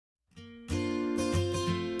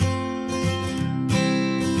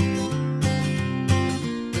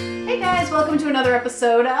welcome to another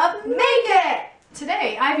episode of Make It!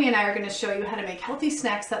 Today, Ivy and I are going to show you how to make healthy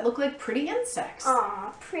snacks that look like pretty insects.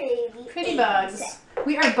 Aw, pretty bugs. insect.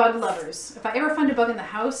 We are bug lovers. If I ever find a bug in the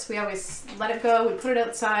house, we always let it go, we put it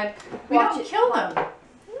outside. We don't kill them.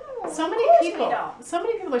 No, So many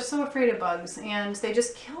people are so afraid of bugs and they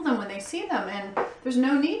just kill them when they see them, and there's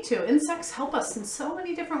no need to. Insects help us in so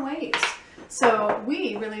many different ways. So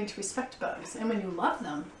we really need to respect bugs, and when you love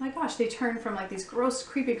them, my gosh, they turn from like these gross,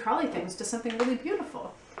 creepy, crawly things to something really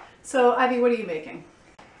beautiful. So Ivy, what are you making?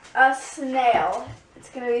 A snail. It's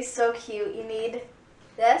gonna be so cute. You need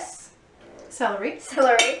this. Celery.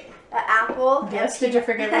 Celery. An apple. Yes, did you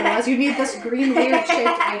forget what it was? You need this green weird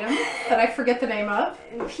shaped item that I forget the name of.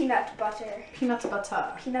 And peanut butter. Peanut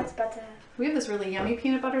butter. Peanut butter. We have this really yummy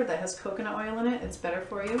peanut butter that has coconut oil in it. It's better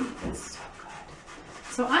for you. It's so good.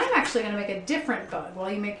 So I'm actually going to make a different bug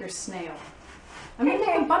while you make your snail. I'm going to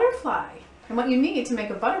make a butterfly. And what you need to make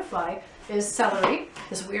a butterfly is celery,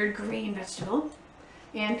 this weird green vegetable,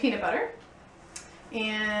 and peanut butter.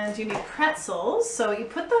 And you need pretzels. So you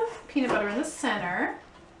put the peanut butter in the center.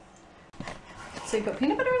 So you put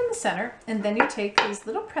peanut butter in the center, and then you take these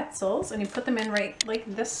little pretzels and you put them in right like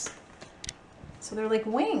this. So they're like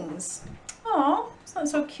wings. Oh, isn't that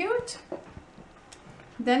so cute?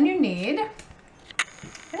 Then you need, I'm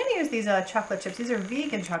going to use these chocolate chips. These are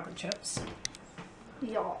vegan chocolate chips.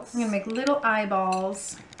 Yes. I'm going to make little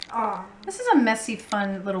eyeballs. Aw. This is a messy,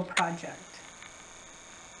 fun little project.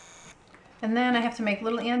 And then I have to make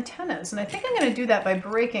little antennas. And I think I'm going to do that by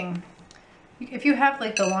breaking. If you have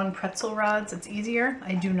like the long pretzel rods, it's easier.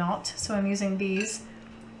 I do not. So I'm using these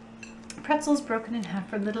pretzels broken in half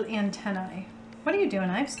for little antennae. What are you doing,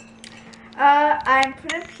 Ives? I'm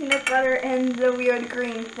putting peanut butter in the weird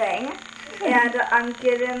green thing. And I'm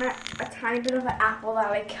getting a tiny bit of an apple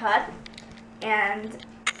that I cut. And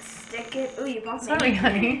stick it. Ooh, you bumped me. Sorry,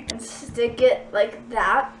 honey. And stick it like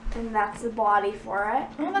that. And that's the body for it.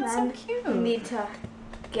 Oh, that's so and cute. You need to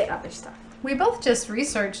get other stuff. We both just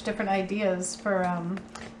researched different ideas for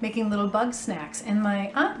making little bug snacks, and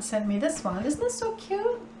my aunt sent me this one. Isn't this so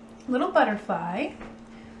cute? Little butterfly.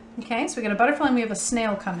 Okay, so we got a butterfly and we have a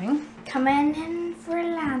snail coming. Coming in for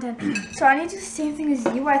landing. So I need to do the same thing as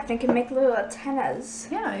you, I think, and make little antennas.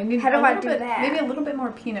 Yeah, I need How do I do bit, that? maybe a little bit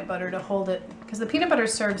more peanut butter to hold it, because the peanut butter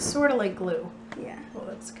serves sort of like glue. Yeah. Well,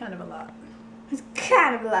 it's kind of a lot. It's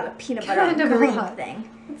kind of a lot of peanut butter Kind on of a green lot. thing.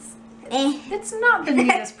 It's not the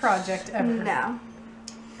neatest project ever. No.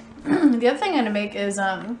 The other thing I'm going to make is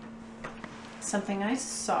something I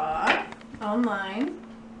saw online.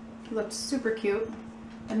 It looked super cute.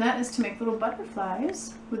 And that is to make little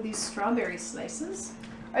butterflies with these strawberry slices.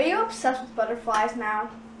 Are you obsessed with butterflies now?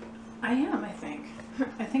 I am, I think.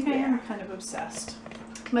 I think I am kind of obsessed.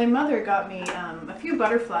 My mother got me a few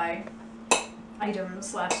butterfly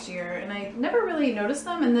items last year, and I never really noticed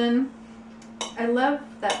them, and then I love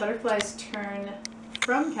that butterflies turn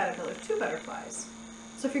from caterpillars to butterflies.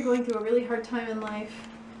 So if you're going through a really hard time in life,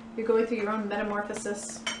 you're going through your own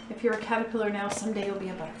metamorphosis, if you're a caterpillar now, someday you'll be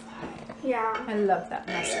a butterfly. Yeah. I love that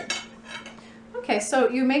message. Okay, so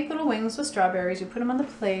you make little wings with strawberries, you put them on the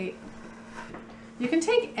plate. You can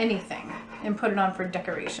take anything and put it on for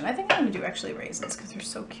decoration. I think I'm going to do actually raisins because they're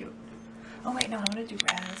so cute. Oh wait, no, I'm going to do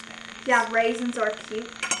raspberries. Yeah, raisins are cute.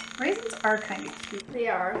 Raisins are kind of cute. They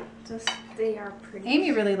are. They are pretty.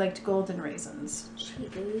 Amy really liked golden raisins. She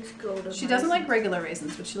loves golden She doesn't like regular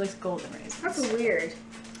raisins, but she likes golden raisins. That's weird.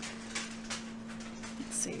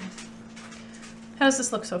 Let's see. How does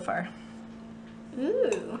this look so far?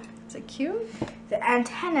 Ooh. Is it cute? The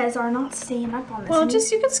antennas are not staying up on this. Well,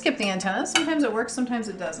 just you can skip the antennas. Sometimes it works, sometimes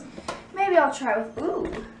it doesn't. Maybe I'll try with.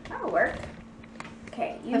 Ooh, that'll work.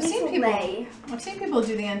 Okay, I've seen people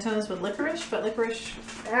do the antennas with licorice, but licorice,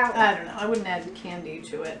 I don't know. I wouldn't add candy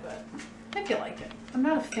to it, but if you like it. I'm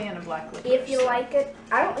not a fan of black licorice. If you like it,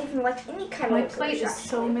 I don't even like any kind of My licorice. plate is actually.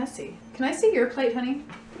 so messy. Can I see your plate, honey?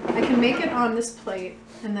 I can make it on this plate,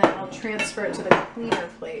 and then I'll transfer it to the cleaner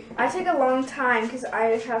plate. I take a long time because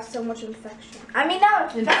I have so much infection. I mean,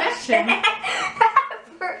 not infection.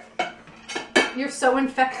 You're so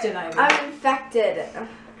infected, Ivy. I'm infected.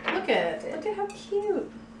 Look at it. Look at how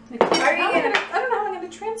cute. I don't know how I'm going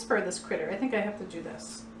to transfer this critter. I think I have to do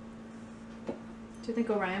this. Do you think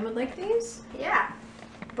Orion would like these? Yeah.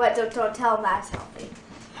 But don't tell him that's healthy.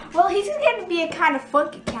 Well, he's going to be a kind of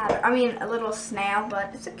funky cat. I mean, a little snail, but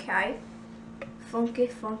it's okay. Funky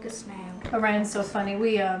snail. Orion's so funny.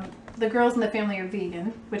 We, the girls in the family are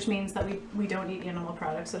vegan, which means that we don't eat animal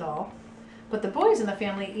products at all. But the boys in the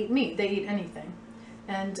family eat meat. They eat anything.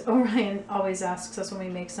 And Orion always asks us when we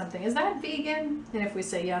make something, is that vegan? And if we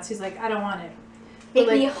say yes, he's like, I don't want it. Make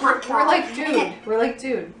me a hot dog. We're like,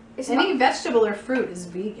 dude. Any vegetable or fruit is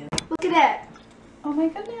vegan. Look at it. Oh my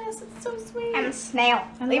goodness, it's so sweet. I'm a snail.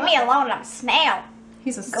 Leave me alone, I'm a snail.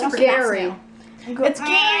 He's a super Gary. snail. It's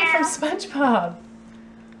Gary from SpongeBob.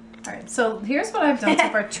 Alright, so here's what I've done so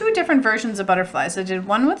far. 2 different versions of butterflies. I did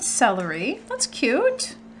one with celery. That's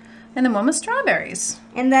cute. And then one with strawberries.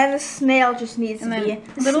 And then the snail just needs to be in.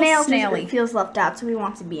 The little snail snaily. just feels left out, so he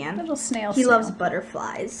wants to be in. Little snail. He loves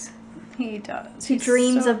butterflies. He does. He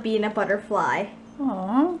dreams of being a butterfly.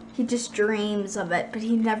 Aww. He just dreams of it, but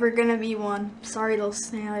he's never gonna be one. Sorry, little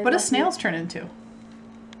snail. What do snails turn into?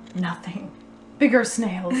 Nothing. Bigger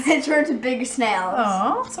snails. They turn to big snails.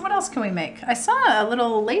 Oh, so what else can we make? I saw a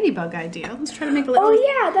little ladybug idea. Let's try to make a little. Oh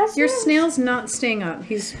yeah, that's your snail's not staying up.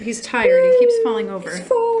 He's tired. He keeps falling over. He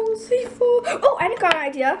falls. Oh, I got an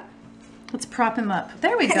idea. Let's prop him up.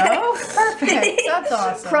 There we go. Perfect. That's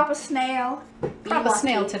awesome. Prop a snail. Prop a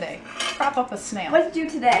snail today. Prop up a snail. What did you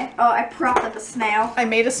do today? Oh, I propped up a snail. I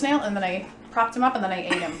made a snail and then I propped him up and then I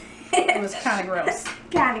ate him. It was kind of gross.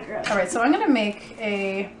 Kind of gross. All right, so I'm gonna make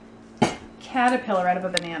a caterpillar out of a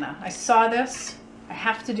banana. I saw this. I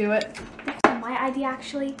have to do it. That's my idea,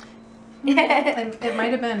 actually. It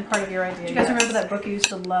might have been part of your idea. Do you guys remember that book you used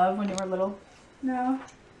to love when you were little? No.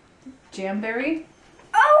 Jamberry?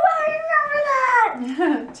 Oh, I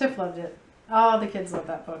remember that! Tiff loved it. All the kids loved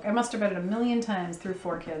that book. I must have read it 1,000,000 times through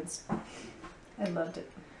 4 kids. I loved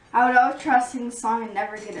it. I would always try to sing the song and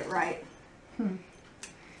never get it right.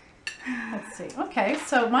 Let's see. Okay,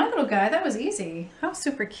 so my little guy, that was easy. How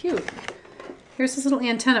super cute. Here's his little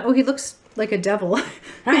antenna. Oh, he looks like a devil.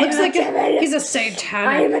 He looks like he's a satanic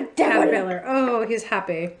I am a devil. caterpillar. Oh, he's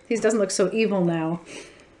happy. He doesn't look so evil now.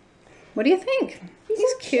 What do you think?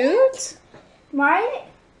 He's cute. Mine,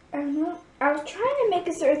 I don't know. I was trying to make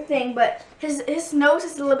a certain thing, but his nose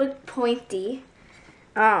is a little bit pointy.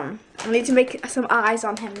 I need to make some eyes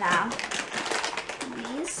on him now.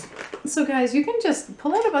 These. So guys, you can just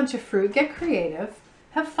pull out a bunch of fruit, get creative,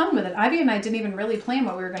 have fun with it. Ivy and I didn't even really plan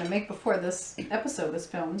what we were going to make before this episode was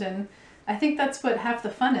filmed, and I think that's what half the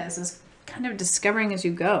fun is kind of discovering as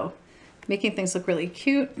you go, making things look really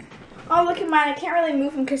cute. Oh, look at mine. I can't really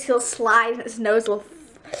move him because he'll slide and his nose will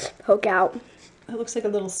poke out. It looks like a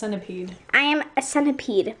little centipede. I am a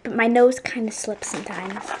centipede, but my nose kind of slips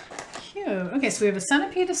sometimes. Cute. Okay, so we have a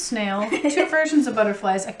centipede, a snail, 2 versions of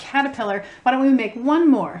butterflies, a caterpillar. Why don't we make one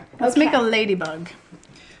more? Let's make a ladybug.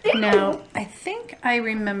 Now, I think I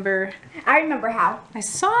remember. I remember how. I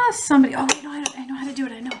saw somebody. Oh, I know how to do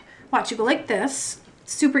it. I know. Watch, you go like this.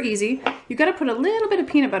 Super easy. You got to put a little bit of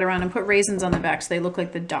peanut butter on and put raisins on the back so they look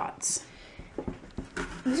like the dots.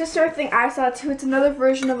 This is sort of thing I saw too. It's another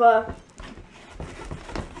version of a.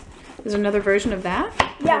 There's another version of that?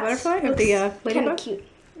 Yeah. The butterfly? Of the ladybug? Kind of cute.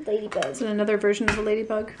 Ladybug. Is it another version of a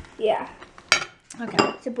ladybug? Yeah. Okay.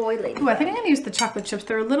 It's a boy ladybug. Ooh, I think I'm going to use the chocolate chips.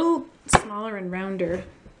 They're a little smaller and rounder.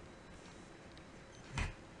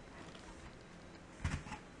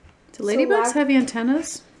 Do ladybugs have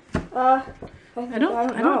antennas? I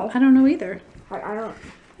don't know either. I don't.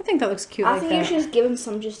 I think that looks cute I like think that. you should just give them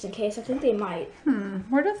some just in case. I think they might.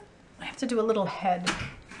 Where does I have to do a little head?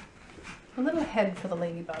 A little head for the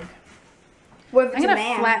ladybug. What if I'm it's gonna a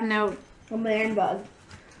man? flatten out. A man bug.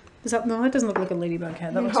 No, that doesn't look like a ladybug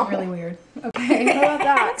head. That looks really weird. Okay. How about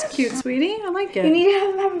that? That's cute, sweetie. I like it. You need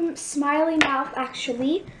to have a smiley mouth,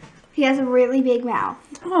 actually. He has a really big mouth.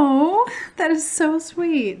 Oh, that is so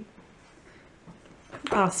sweet.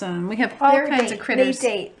 Awesome. We have all kinds of critters. They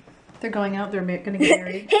date. They're going out. They're going to get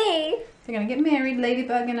married. Hey! They're going to get married.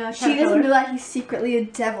 Ladybug and a She caterpillar. doesn't know that he's secretly a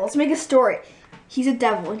devil. Let's make a story. He's a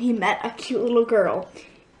devil and he met a cute little girl.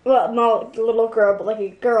 Well, not a little girl, but like a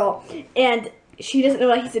girl. And she doesn't know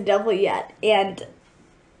that he's a devil yet. And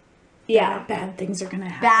yeah, bad things are going to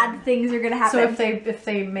happen. bad things are gonna happen. So if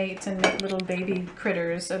they mate and make little baby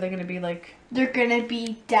critters, are they going to be like They're gonna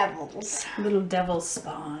be devils. little devil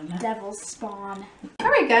spawn? Devils spawn. All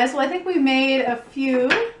right, guys. Well, I think we made a few,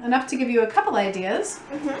 enough to give you a couple ideas.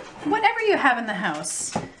 Whatever you have in the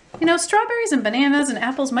house. You know, strawberries and bananas and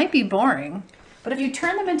apples might be boring, but if you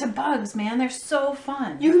turn them into bugs, man, they're so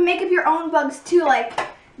fun. You can make up your own bugs too, like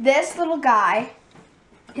this little guy.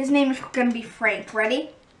 His name is gonna be Frank. Ready?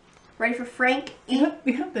 Ready for Frank? You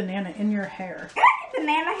have banana in your hair.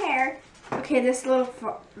 Banana hair. Okay, this little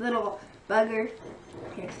bugger.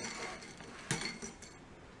 Okay.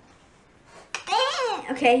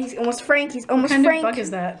 Okay, he's almost Frank. He's almost What kind Frank. of bug is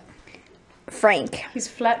that? Frank. He's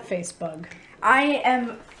flat-faced bug. I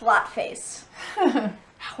am Flatface.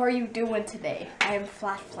 How are you doing today? I am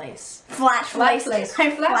Flatface. Flatface. Flatface.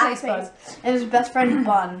 I'm Flatface Flatface. And his best friend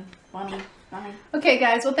Bunny. Okay,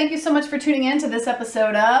 guys. Well, thank you so much for tuning in to this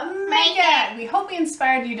episode of Make It. We hope we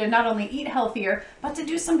inspired you to not only eat healthier, but to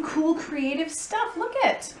do some cool, creative stuff. Look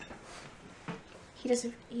at.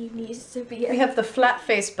 He needs to be. We have the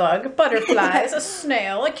flat-faced bug, butterflies, a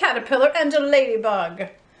snail, a caterpillar, and a ladybug.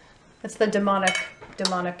 It's the demonic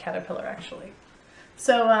caterpillar, actually.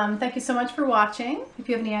 So thank you so much for watching. If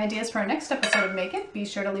you have any ideas for our next episode of Make It, be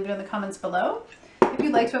sure to leave it in the comments below. If you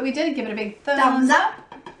liked what we did, give it a big thumbs up.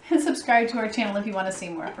 And subscribe to our channel if you want to see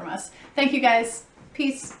more from us. Thank you, guys.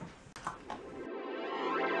 Peace.